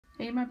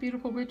Hey my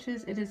beautiful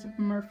witches, it is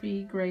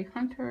Murphy Gray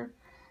Hunter.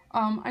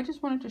 I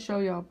just wanted to show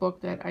you a book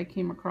that I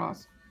came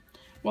across.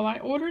 Well, I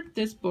ordered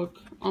this book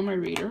on my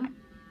reader,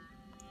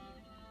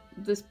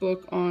 this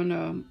book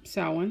on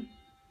Samhain,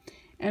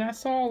 and I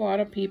saw a lot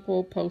of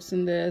people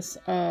posting this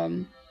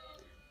on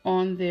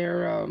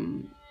their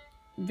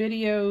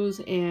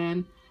videos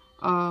and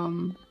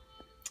on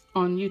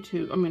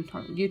YouTube. I mean,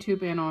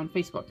 YouTube and on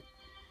Facebook.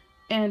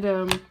 And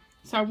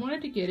so I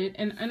wanted to get it,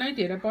 and I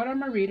did. I bought it on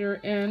my reader,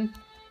 and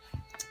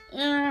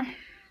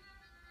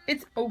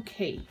it's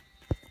okay.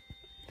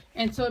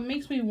 And so it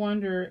makes me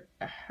wonder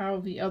how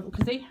the other,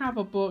 because they have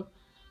a book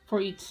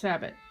for each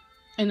Sabbath,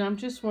 and I'm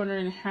just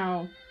wondering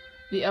how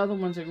the other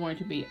ones are going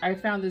to be. I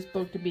found this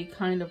book to be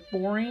kind of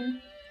boring.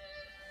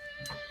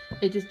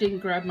 It just didn't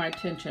grab my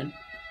attention.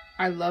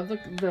 I love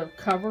the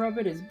cover of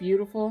it. It's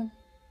beautiful,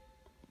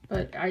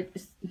 but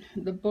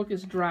the book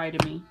is dry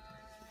to me.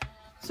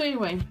 So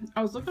anyway,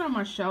 I was looking on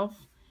my shelf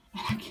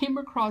and I came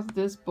across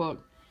this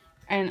book,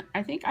 and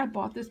I think I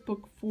bought this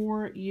book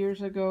 4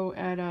 years ago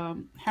at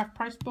Half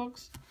Price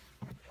Books.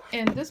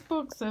 And this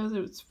book says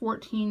it's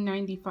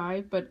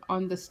 $14.95, but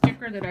on the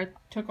sticker that I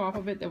took off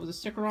of it, there was a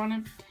sticker on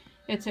it.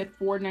 It said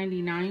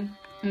 $4.99,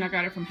 and I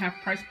got it from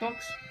Half Price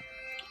Books.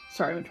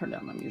 Sorry, I'm gonna turn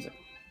down my music.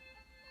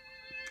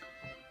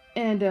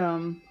 And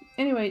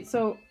anyway,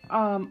 so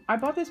I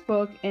bought this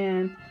book,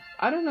 and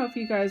I don't know if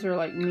you guys are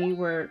like me,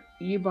 where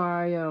you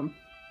buy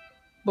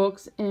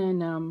books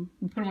and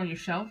you put them on your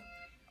shelf,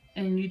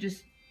 and you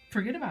just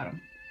forget about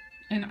them.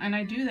 And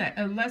I do that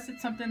unless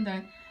it's something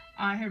that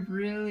I have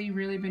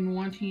really been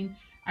wanting.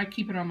 I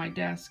keep it on my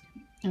desk,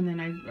 and then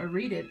I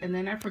read it, and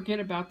then I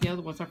forget about the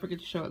other ones. I forget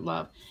to show it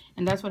love.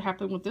 And that's what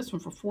happened with this one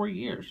for 4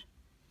 years.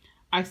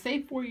 I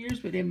say 4 years,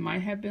 but it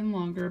might have been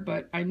longer,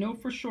 but I know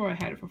for sure I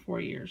had it for 4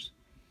 years.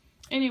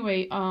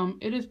 Anyway,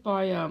 it is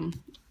by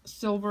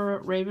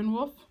Silver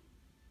Ravenwolf.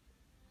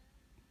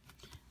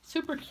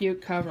 Super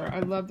cute cover. I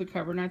love the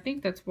cover, and I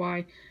think that's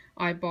why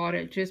I bought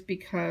it, just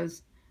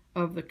because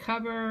of the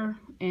cover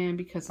and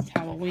because it's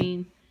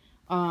Halloween.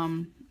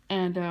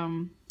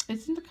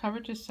 Isn't the cover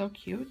just so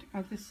cute?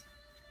 I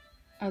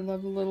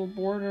love the little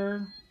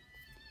border.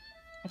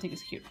 I think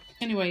it's cute.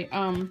 Anyway,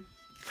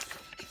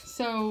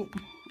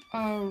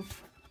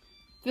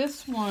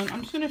 this one,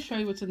 I'm just going to show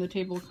you what's in the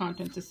table of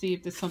contents to see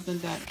if there's something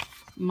that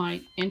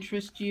might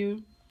interest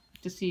you,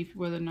 to see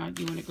whether or not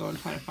you want to go and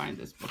try to find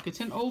this book. It's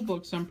an old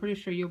book, so I'm pretty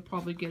sure you'll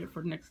probably get it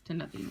for next to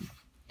nothing.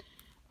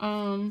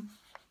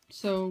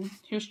 So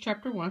here's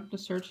chapter 1, The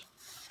Search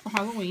for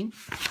Halloween.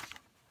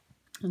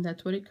 And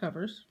that's what it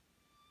covers.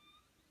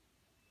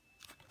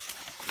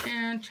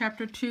 And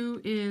chapter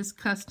 2 is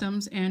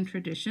Customs and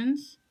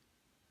Traditions.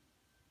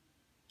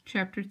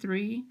 Chapter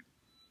 3,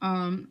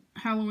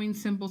 Halloween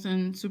Symbols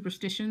and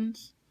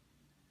Superstitions.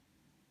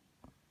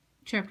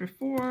 Chapter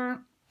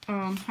 4,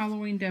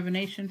 Halloween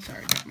Divination.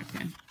 Sorry, I got my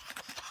pen.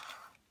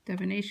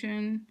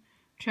 Divination.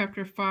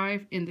 Chapter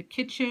 5, In the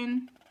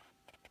Kitchen.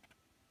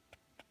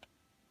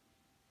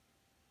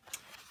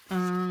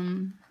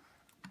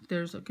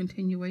 There's a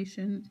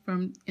continuation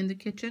from In the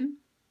Kitchen.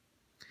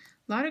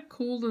 A lot of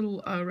cool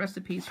little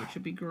recipes, which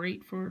would be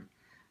great for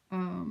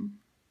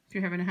if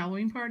you're having a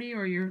Halloween party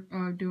or you're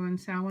doing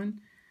Samhain.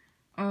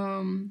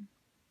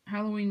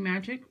 Halloween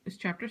Magic is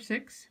chapter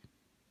 6.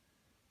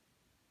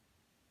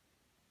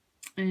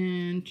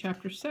 And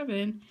chapter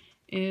 7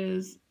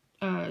 is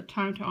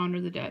Time to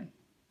Honor the Dead.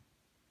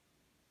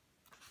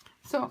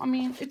 So, I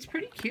mean, it's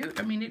pretty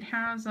cute. I mean, it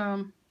has,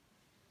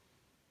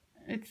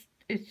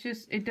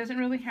 it doesn't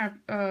really have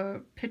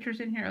pictures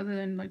in here other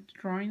than like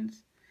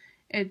drawings.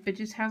 It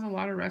just has a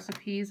lot of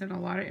recipes and a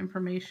lot of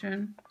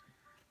information.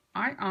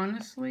 I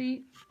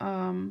honestly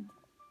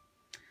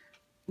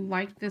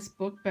like this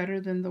book better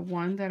than the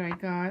one that I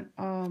got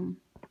on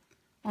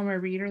my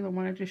reader, the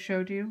one I just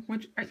showed you,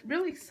 which it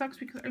really sucks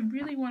because I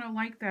really want to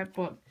like that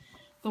book,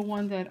 the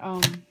one that I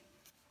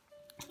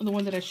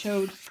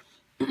showed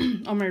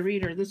on my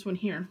reader, this one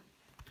here.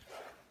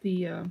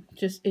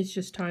 It's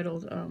just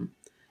titled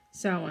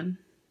Samhain.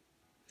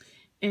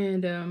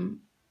 And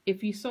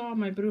if you saw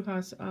my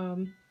Brujas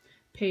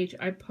page,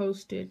 I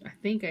posted, I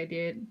think I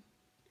did,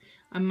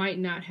 I might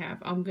not have,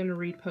 I'm gonna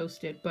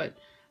repost it, but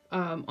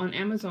on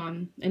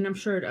Amazon, and I'm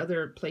sure at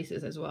other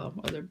places as well,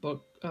 other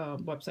book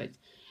websites,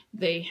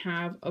 they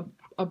have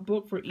a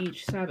book for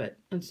each Sabbath.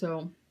 And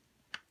so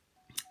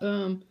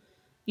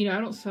you know,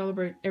 I don't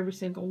celebrate every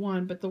single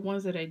one, but the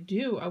ones that I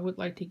do, I would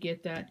like to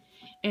get that.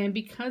 And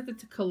because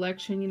it's a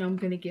collection, you know, I'm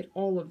gonna get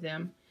all of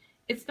them.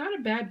 It's not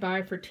a bad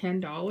buy for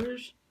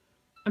 $10.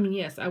 I mean,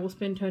 yes, I will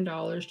spend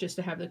 $10 just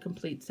to have the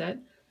complete set.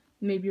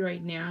 Maybe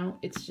right now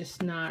it's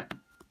just not,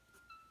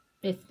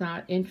 it's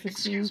not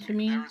interesting to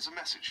me,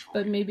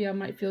 but maybe I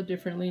might feel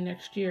differently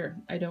next year.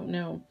 I don't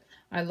know.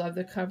 I love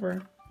the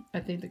cover. I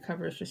think the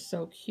cover is just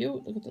so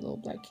cute. Look at the little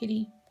black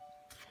kitty.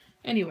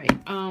 Anyway,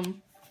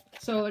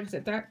 so like I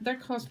said,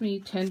 that cost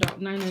me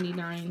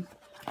 $9.99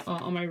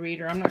 on my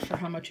reader. I'm not sure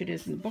how much it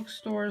is in the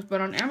bookstores,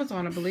 but on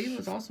Amazon, I believe it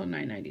was also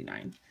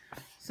 $9.99.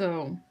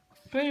 So,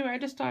 but anyway, I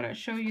just thought I'd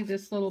show you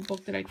this little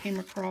book that I came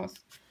across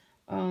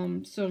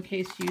So in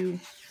case you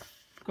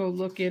go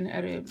looking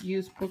at a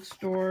used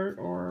bookstore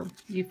or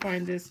you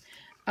find this,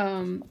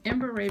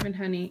 Ember Raven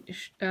Honey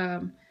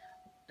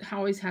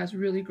always has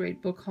really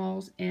great book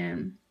hauls,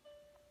 and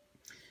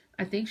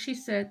I think she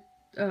said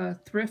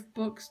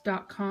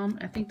thriftbooks.com.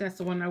 I think that's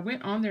the one. I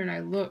went on there and I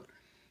looked,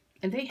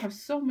 and they have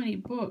so many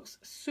books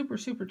super,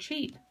 super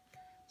cheap.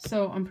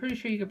 So I'm pretty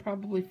sure you could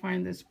probably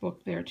find this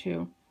book there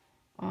too.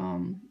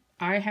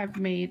 I have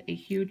made a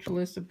huge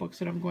list of books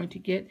that I'm going to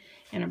get,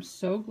 and I'm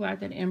so glad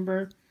that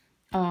Ember,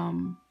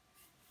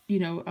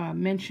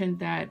 mentioned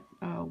that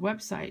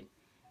website,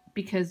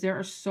 because there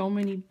are so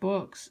many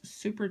books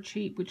super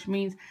cheap, which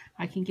means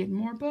I can get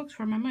more books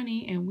for my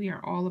money, and we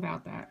are all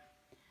about that.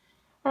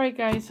 All right,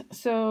 guys.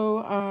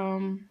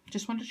 So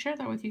just wanted to share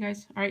that with you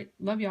guys. All right.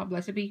 Love y'all.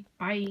 Blessed be.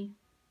 Bye.